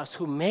all of us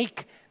who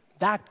make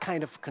that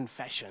kind of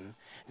confession,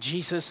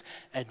 Jesus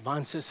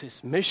advances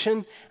his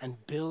mission and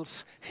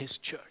builds his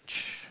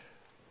church.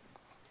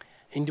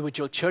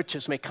 Individual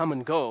churches may come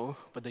and go,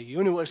 but the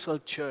universal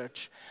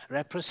church,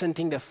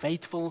 representing the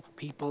faithful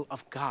people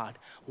of God,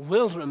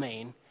 will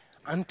remain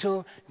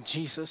until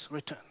Jesus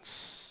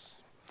returns.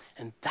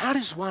 And that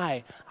is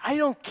why I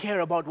don't care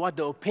about what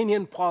the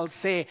opinion polls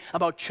say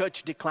about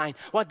church decline,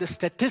 what the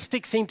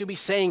statistics seem to be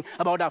saying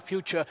about our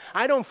future.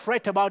 I don't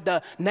fret about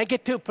the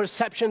negative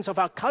perceptions of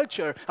our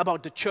culture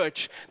about the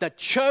church. The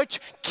church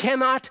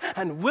cannot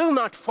and will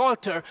not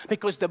falter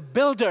because the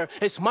builder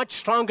is much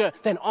stronger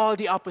than all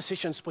the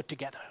oppositions put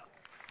together.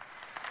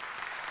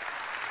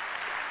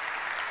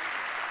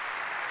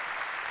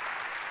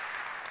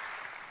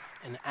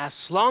 And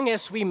as long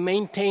as we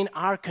maintain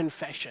our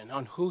confession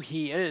on who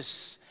he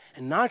is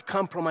and not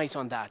compromise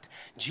on that,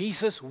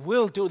 Jesus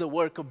will do the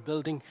work of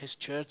building his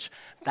church.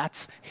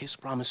 That's his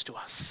promise to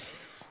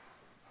us.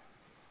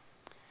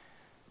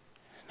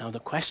 Now the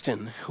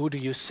question, who do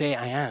you say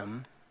I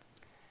am,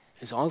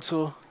 is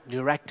also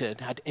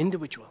directed at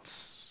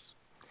individuals.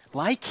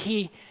 Like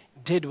he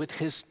did with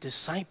his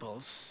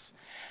disciples,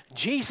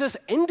 Jesus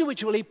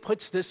individually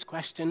puts this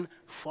question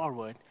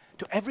forward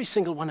to every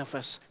single one of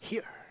us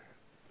here.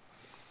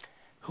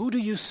 Who do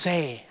you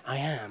say I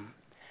am?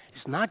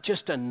 It's not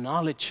just a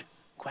knowledge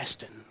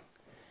question.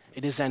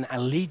 It is an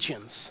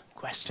allegiance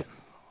question.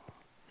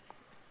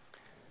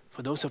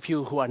 For those of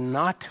you who are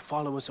not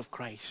followers of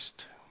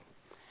Christ,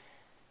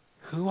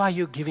 who are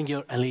you giving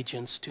your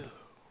allegiance to?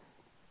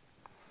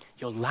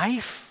 Your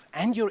life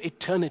and your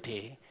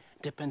eternity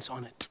depends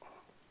on it.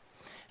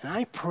 And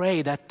I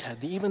pray that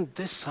even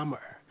this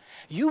summer,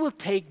 you will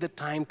take the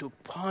time to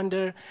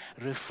ponder,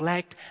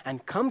 reflect,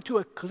 and come to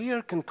a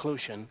clear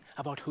conclusion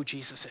about who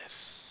Jesus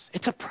is.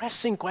 It's a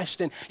pressing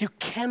question you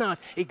cannot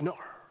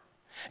ignore.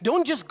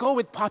 Don't just go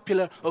with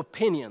popular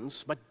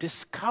opinions, but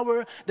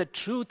discover the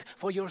truth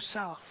for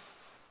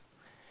yourself.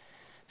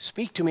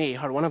 Speak to me,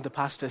 or one of the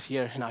pastors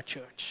here in our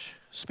church.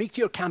 Speak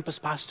to your campus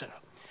pastor.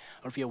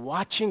 Or if you're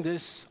watching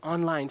this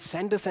online,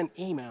 send us an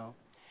email,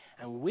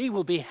 and we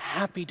will be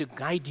happy to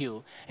guide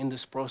you in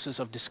this process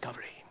of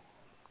discovery.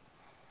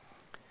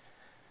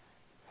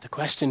 The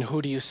question,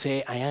 who do you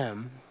say I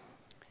am,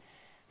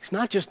 is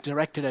not just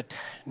directed at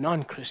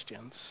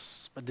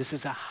non-Christians, but this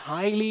is a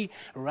highly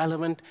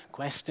relevant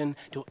question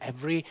to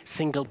every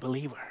single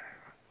believer.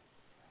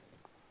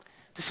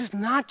 This is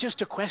not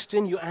just a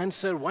question you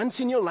answer once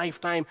in your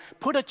lifetime,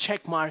 put a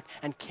check mark,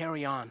 and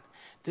carry on.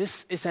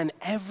 This is an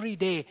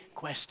everyday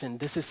question.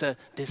 This is a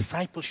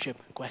discipleship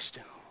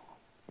question.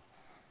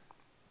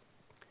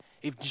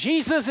 If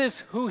Jesus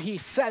is who he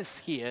says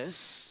he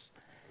is,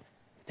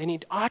 then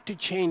it ought to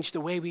change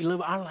the way we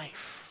live our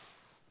life.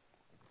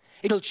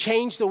 It'll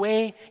change the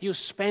way you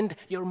spend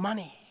your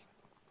money.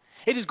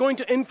 It is going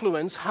to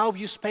influence how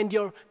you spend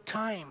your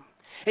time.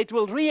 It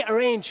will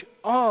rearrange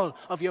all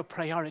of your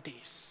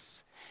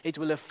priorities. It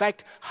will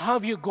affect how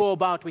you go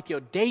about with your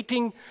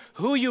dating,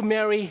 who you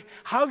marry,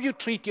 how you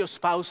treat your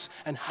spouse,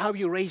 and how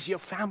you raise your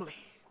family.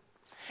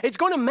 It's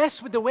going to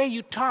mess with the way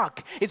you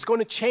talk. It's going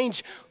to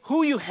change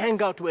who you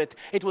hang out with.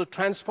 It will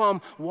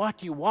transform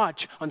what you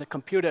watch on the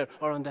computer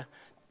or on the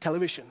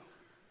television.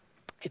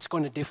 It's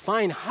going to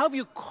define how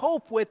you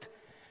cope with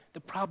the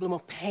problem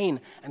of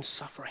pain and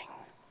suffering.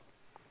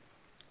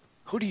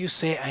 Who do you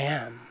say I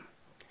am?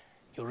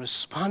 Your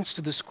response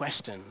to this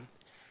question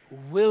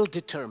will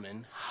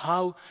determine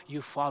how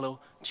you follow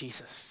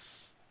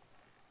Jesus.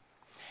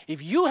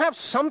 If you have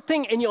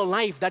something in your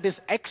life that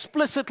is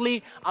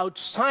explicitly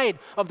outside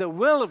of the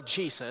will of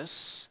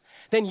Jesus,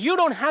 then you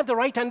don't have the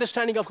right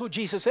understanding of who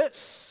Jesus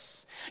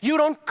is. You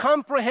don't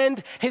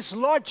comprehend his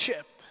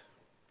lordship.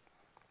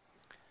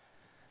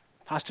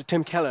 Pastor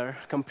Tim Keller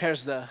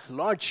compares the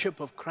lordship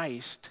of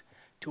Christ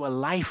to a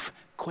life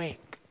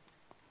quake.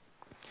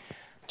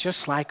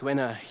 Just like when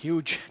a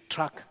huge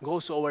truck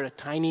goes over a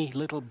tiny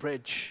little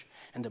bridge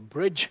and the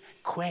bridge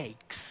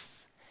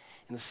quakes,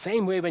 in the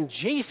same way when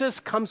Jesus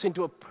comes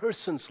into a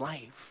person's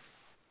life,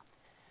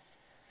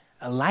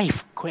 a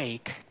life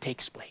quake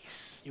takes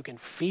place. You can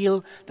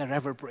feel the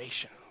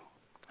reverberation.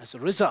 As a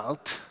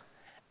result,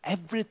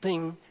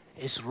 everything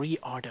is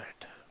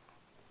reordered.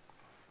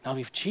 Now,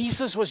 if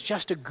Jesus was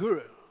just a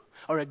guru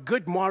or a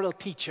good moral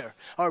teacher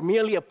or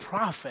merely a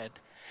prophet,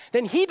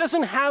 then he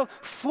doesn't have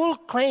full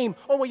claim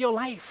over your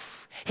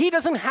life. He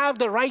doesn't have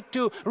the right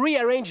to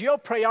rearrange your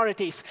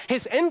priorities.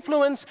 His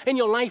influence in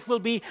your life will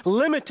be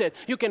limited.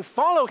 You can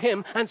follow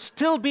him and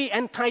still be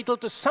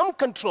entitled to some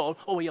control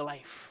over your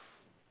life.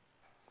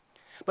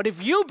 But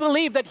if you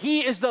believe that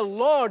he is the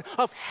Lord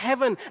of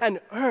heaven and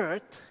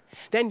earth,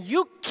 then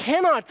you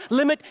cannot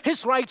limit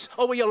his rights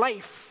over your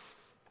life.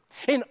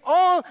 In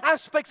all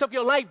aspects of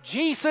your life,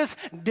 Jesus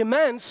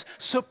demands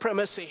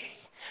supremacy.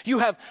 You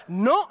have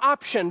no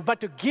option but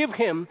to give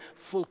him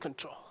full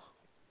control.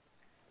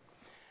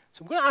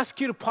 So I'm going to ask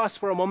you to pause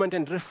for a moment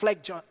and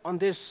reflect on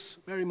this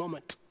very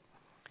moment.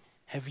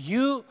 Have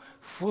you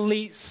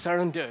fully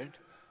surrendered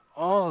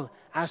all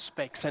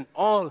aspects and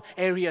all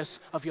areas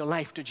of your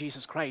life to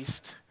Jesus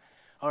Christ?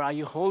 Or are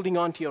you holding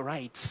on to your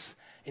rights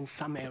in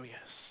some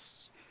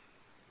areas?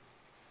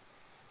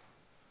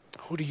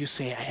 Who do you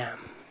say I am?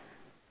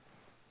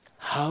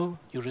 How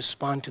you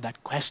respond to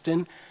that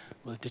question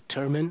will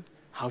determine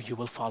how you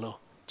will follow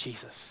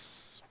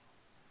Jesus.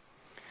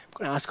 I'm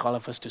going to ask all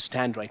of us to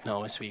stand right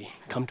now as we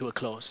come to a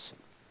close.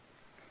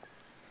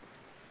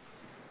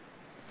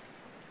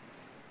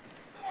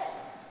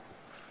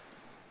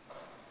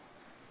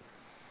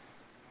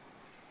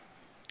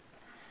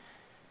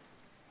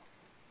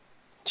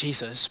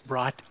 Jesus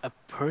brought a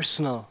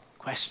personal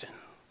question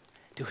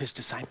to his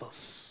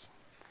disciples.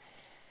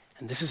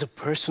 And this is a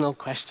personal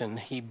question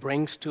he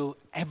brings to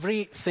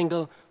every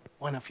single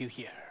one of you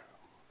here.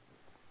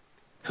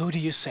 Who do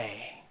you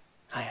say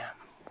I am?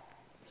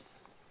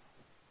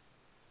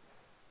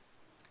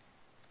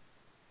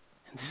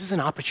 And this is an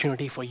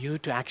opportunity for you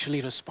to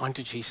actually respond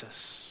to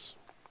Jesus.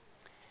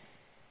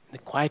 In the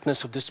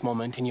quietness of this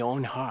moment in your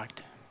own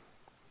heart,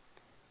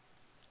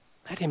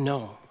 let him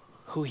know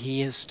who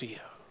he is to you.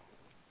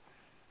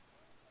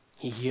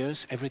 He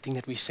hears everything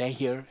that we say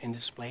here in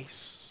this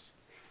place.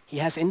 He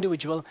has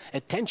individual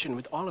attention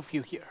with all of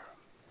you here.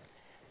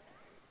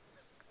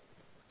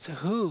 So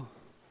who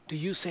do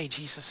you say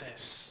Jesus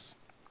is?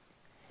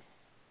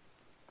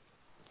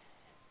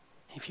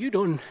 If you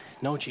don't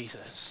know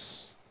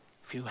Jesus,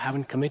 if you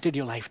haven't committed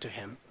your life to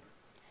him,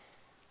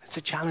 it's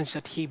a challenge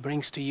that he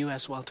brings to you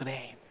as well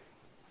today.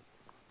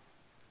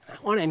 I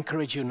want to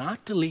encourage you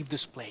not to leave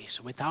this place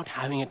without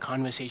having a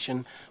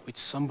conversation with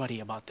somebody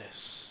about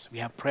this. We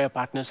have prayer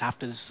partners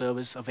after the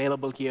service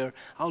available here.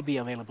 I'll be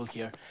available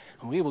here.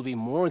 And we will be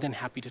more than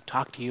happy to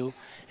talk to you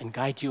and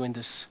guide you in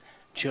this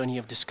journey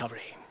of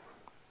discovery.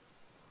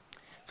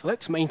 So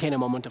let's maintain a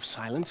moment of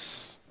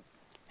silence.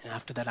 And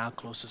after that, I'll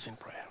close this in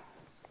prayer.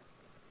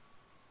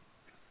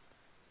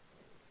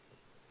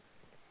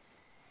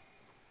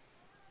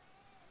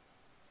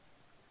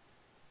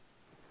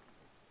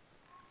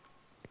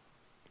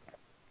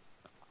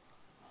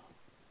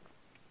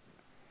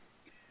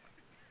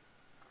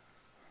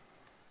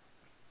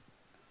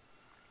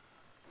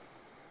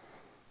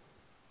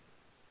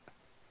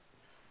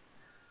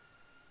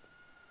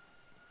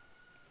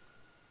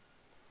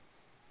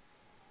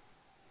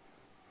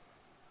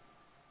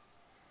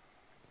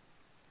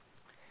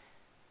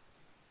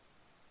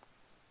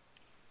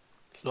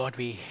 Lord,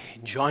 we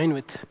join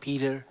with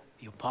Peter,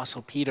 the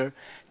Apostle Peter,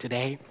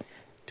 today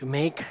to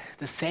make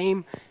the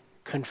same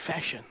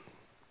confession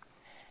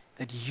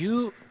that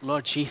you,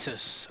 Lord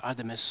Jesus, are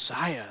the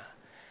Messiah,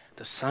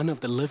 the Son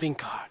of the living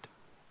God.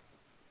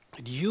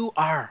 That you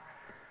are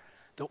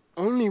the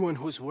only one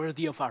who is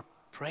worthy of our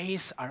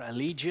praise, our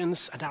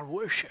allegiance, and our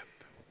worship.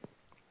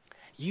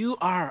 You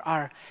are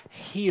our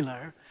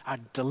healer, our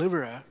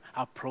deliverer,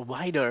 our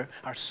provider,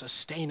 our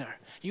sustainer.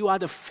 You are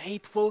the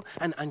faithful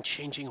and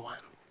unchanging one.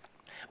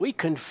 We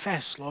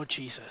confess, Lord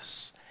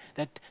Jesus,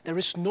 that there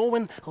is no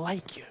one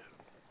like you.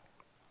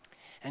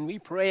 And we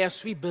pray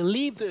as we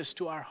believe this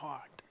to our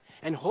heart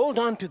and hold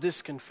on to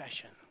this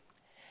confession,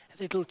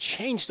 that it will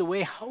change the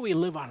way how we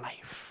live our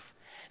life,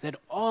 that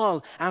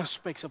all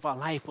aspects of our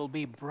life will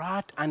be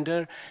brought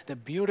under the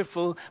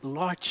beautiful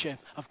lordship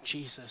of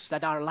Jesus,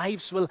 that our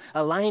lives will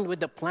align with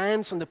the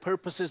plans and the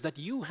purposes that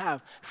you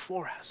have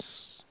for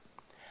us.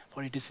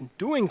 For it is in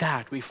doing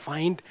that we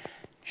find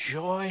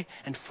joy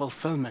and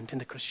fulfillment in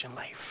the Christian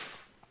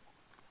life.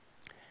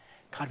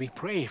 God, we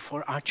pray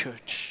for our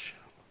church.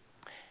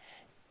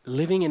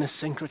 Living in a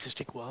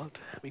syncretistic world,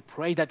 we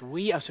pray that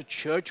we as a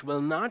church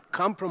will not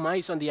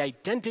compromise on the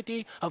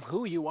identity of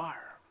who you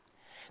are,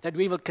 that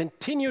we will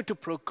continue to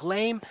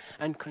proclaim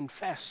and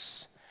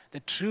confess the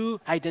true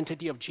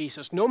identity of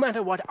Jesus, no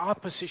matter what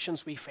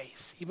oppositions we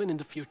face, even in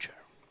the future.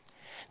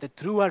 That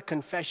through our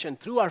confession,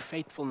 through our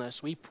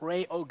faithfulness, we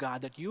pray, oh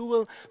God, that you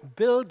will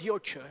build your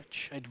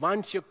church,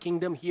 advance your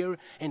kingdom here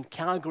in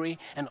Calgary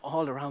and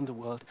all around the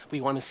world. We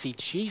want to see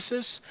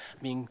Jesus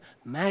being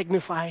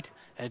magnified,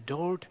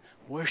 adored,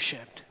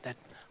 worshipped, that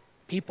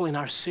people in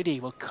our city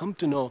will come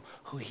to know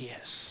who he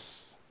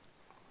is.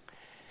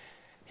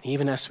 And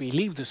even as we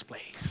leave this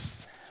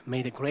place,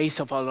 may the grace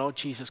of our Lord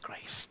Jesus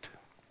Christ,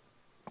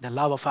 the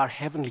love of our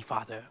Heavenly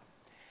Father,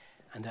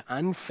 and the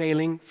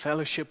unfailing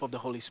fellowship of the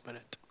Holy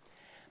Spirit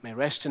may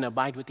rest and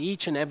abide with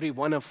each and every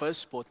one of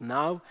us, both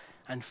now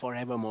and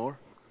forevermore.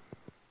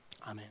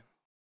 Amen.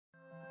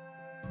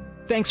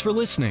 Thanks for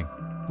listening.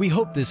 We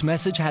hope this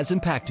message has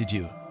impacted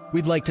you.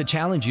 We'd like to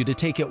challenge you to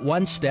take it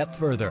one step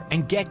further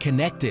and get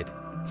connected.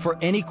 For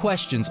any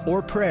questions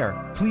or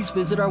prayer, please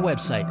visit our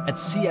website at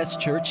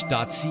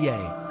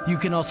cschurch.ca. You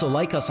can also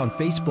like us on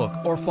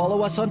Facebook or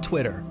follow us on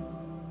Twitter.